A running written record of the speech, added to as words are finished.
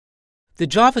The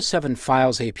Java 7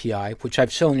 Files API, which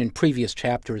I've shown in previous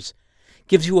chapters,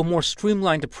 gives you a more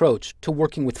streamlined approach to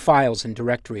working with files and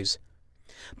directories.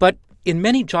 But in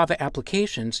many Java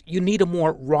applications, you need a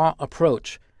more raw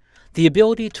approach, the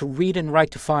ability to read and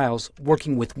write to files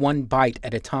working with one byte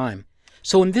at a time.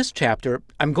 So in this chapter,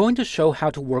 I'm going to show how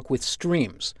to work with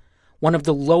streams, one of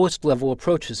the lowest level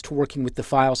approaches to working with the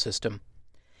file system.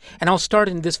 And I'll start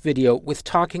in this video with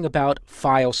talking about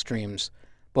file streams,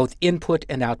 both input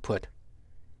and output.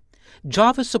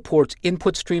 Java supports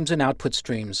input streams and output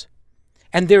streams,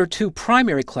 and there are two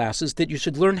primary classes that you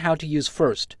should learn how to use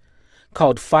first,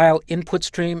 called file input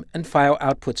stream and file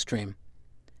output stream.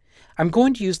 I'm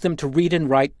going to use them to read and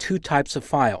write two types of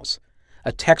files,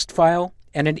 a text file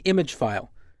and an image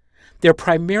file. They're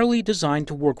primarily designed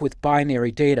to work with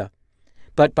binary data,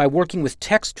 but by working with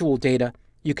textual data,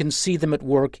 you can see them at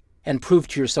work and prove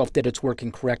to yourself that it's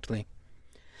working correctly.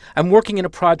 I'm working in a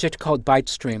project called Byte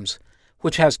Streams,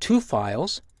 which has two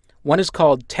files. One is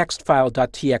called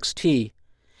textfile.txt,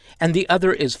 and the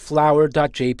other is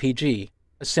flower.jpg,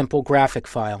 a simple graphic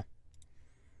file.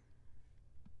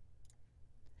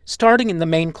 Starting in the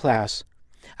main class,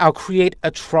 I'll create a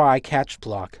try-catch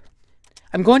block.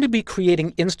 I'm going to be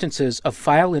creating instances of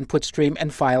file input stream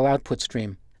and file output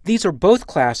stream. These are both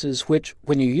classes which,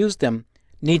 when you use them,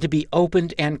 need to be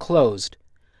opened and closed.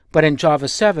 But in Java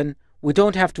 7, we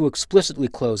don't have to explicitly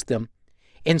close them.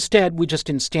 Instead, we just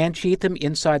instantiate them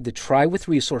inside the try with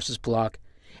resources block,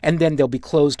 and then they'll be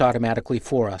closed automatically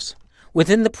for us.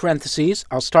 Within the parentheses,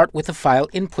 I'll start with a file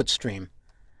input stream.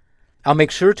 I'll make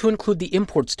sure to include the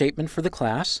import statement for the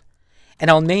class,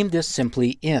 and I'll name this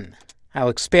simply in. I'll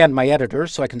expand my editor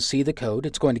so I can see the code.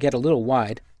 It's going to get a little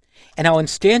wide. And I'll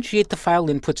instantiate the file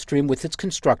input stream with its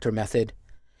constructor method,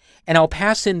 and I'll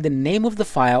pass in the name of the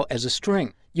file as a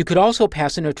string. You could also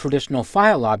pass in a traditional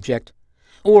file object,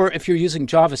 or if you're using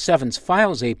Java 7's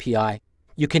Files API,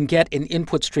 you can get an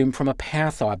input stream from a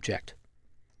path object.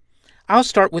 I'll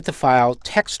start with the file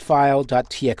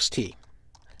textfile.txt.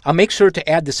 I'll make sure to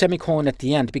add the semicolon at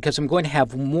the end because I'm going to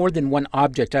have more than one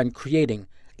object I'm creating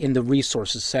in the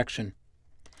resources section.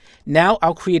 Now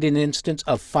I'll create an instance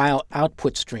of file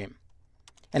output stream,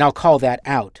 and I'll call that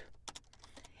out.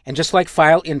 And just like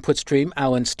file input stream,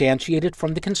 I'll instantiate it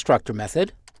from the constructor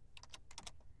method,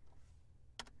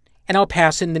 and I'll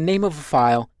pass in the name of a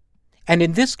file, and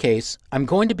in this case, I'm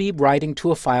going to be writing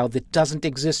to a file that doesn't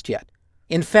exist yet.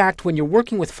 In fact, when you're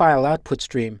working with file output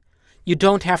stream, you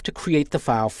don't have to create the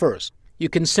file first. You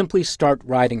can simply start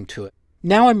writing to it.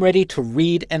 Now I'm ready to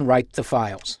read and write the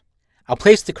files. I'll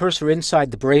place the cursor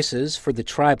inside the braces for the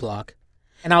try block,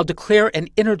 and I'll declare an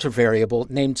integer variable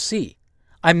named C.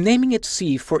 I'm naming it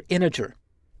C for integer.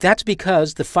 That's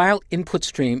because the file input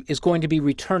stream is going to be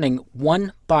returning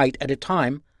 1 byte at a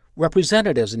time,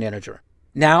 represented as an integer.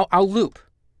 Now I'll loop.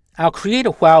 I'll create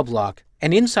a while block,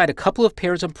 and inside a couple of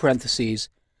pairs of parentheses,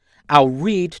 I'll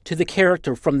read to the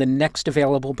character from the next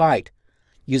available byte,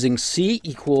 using C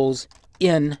equals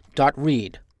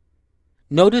in.read.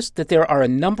 Notice that there are a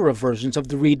number of versions of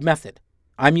the read method.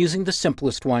 I'm using the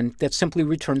simplest one that simply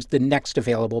returns the next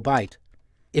available byte.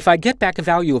 If I get back a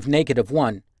value of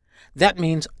 -1, that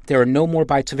means there are no more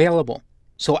bytes available.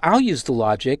 So I'll use the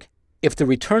logic if the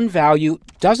return value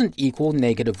doesn't equal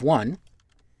 -1,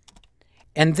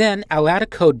 and then I'll add a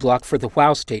code block for the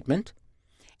while statement,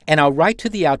 and I'll write to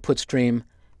the output stream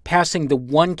passing the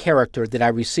one character that I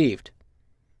received.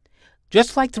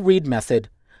 Just like the read method,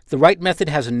 the write method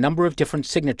has a number of different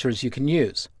signatures you can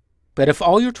use. But if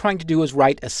all you're trying to do is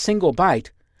write a single byte,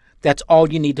 that's all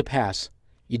you need to pass.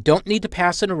 You don't need to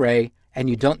pass an array, and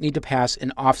you don't need to pass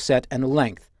an offset and a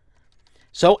length.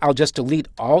 So I'll just delete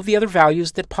all the other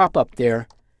values that pop up there,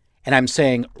 and I'm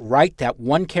saying write that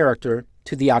one character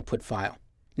to the output file.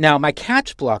 Now my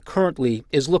catch block currently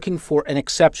is looking for an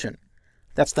exception.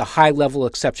 That's the high-level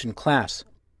exception class.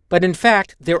 But in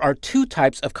fact, there are two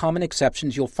types of common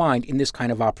exceptions you'll find in this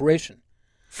kind of operation.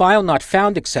 File not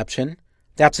found exception,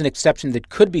 that's an exception that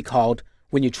could be called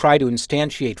when you try to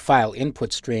instantiate file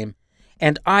input stream,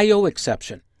 and I/O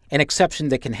exception, an exception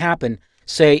that can happen,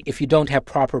 say, if you don't have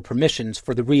proper permissions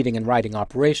for the reading and writing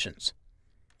operations.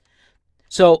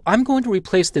 So I'm going to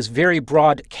replace this very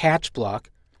broad catch block.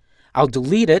 I'll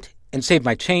delete it and save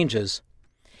my changes,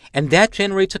 and that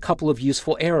generates a couple of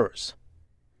useful errors.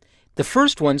 The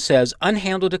first one says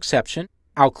unhandled exception.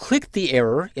 I'll click the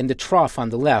error in the trough on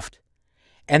the left,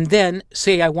 and then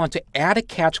say I want to add a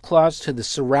catch clause to the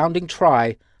surrounding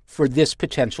try for this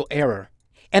potential error.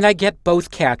 And I get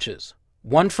both catches,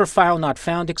 one for file not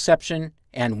found exception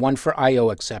and one for I/O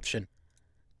exception.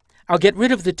 I'll get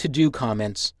rid of the to-do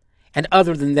comments, and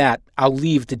other than that, I'll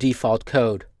leave the default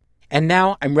code. And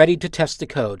now I'm ready to test the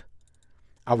code.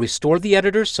 I'll restore the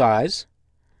editor size.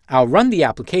 I'll run the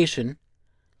application.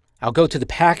 I'll go to the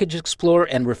Package Explorer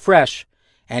and refresh,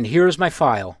 and here's my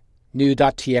file,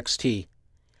 new.txt.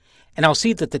 And I'll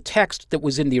see that the text that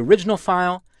was in the original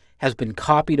file has been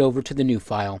copied over to the new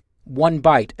file, 1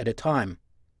 byte at a time.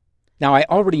 Now, I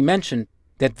already mentioned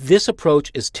that this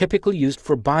approach is typically used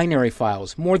for binary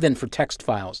files more than for text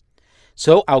files.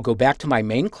 So I'll go back to my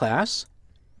main class,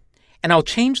 and I'll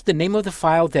change the name of the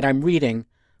file that I'm reading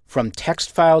from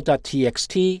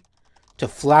textfile.txt to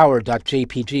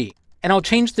flower.jpg. And I'll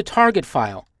change the target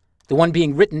file, the one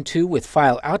being written to with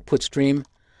file output stream,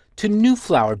 to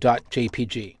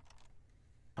newflower.jpg.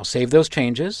 I'll save those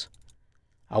changes.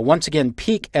 I'll once again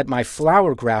peek at my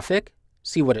flower graphic,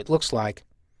 see what it looks like.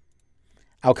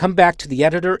 I'll come back to the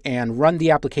editor and run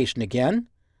the application again.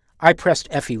 I pressed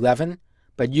F11,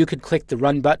 but you could click the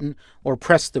Run button or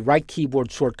press the right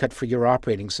keyboard shortcut for your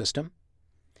operating system.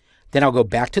 Then I'll go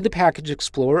back to the Package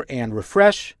Explorer and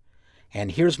refresh,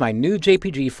 and here's my new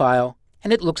JPG file,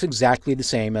 and it looks exactly the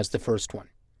same as the first one.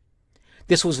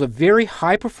 This was a very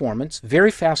high performance,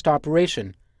 very fast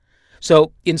operation.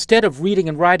 So instead of reading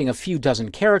and writing a few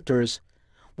dozen characters,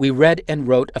 we read and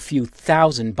wrote a few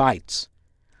thousand bytes.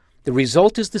 The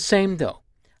result is the same though.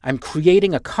 I'm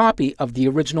creating a copy of the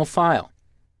original file.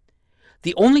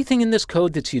 The only thing in this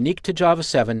code that's unique to Java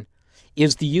 7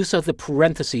 is the use of the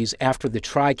parentheses after the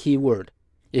try keyword.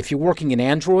 If you're working in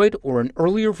Android or an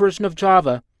earlier version of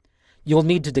Java, you'll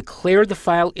need to declare the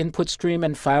file input stream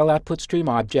and file output stream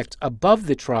objects above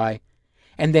the try,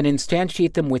 and then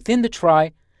instantiate them within the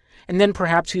try, and then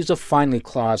perhaps use a finally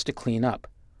clause to clean up.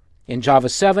 In Java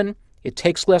 7, it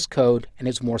takes less code and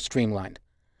is more streamlined.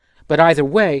 But either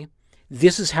way,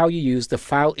 this is how you use the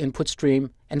file input stream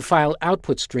and file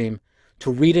output stream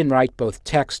to read and write both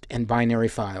text and binary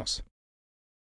files.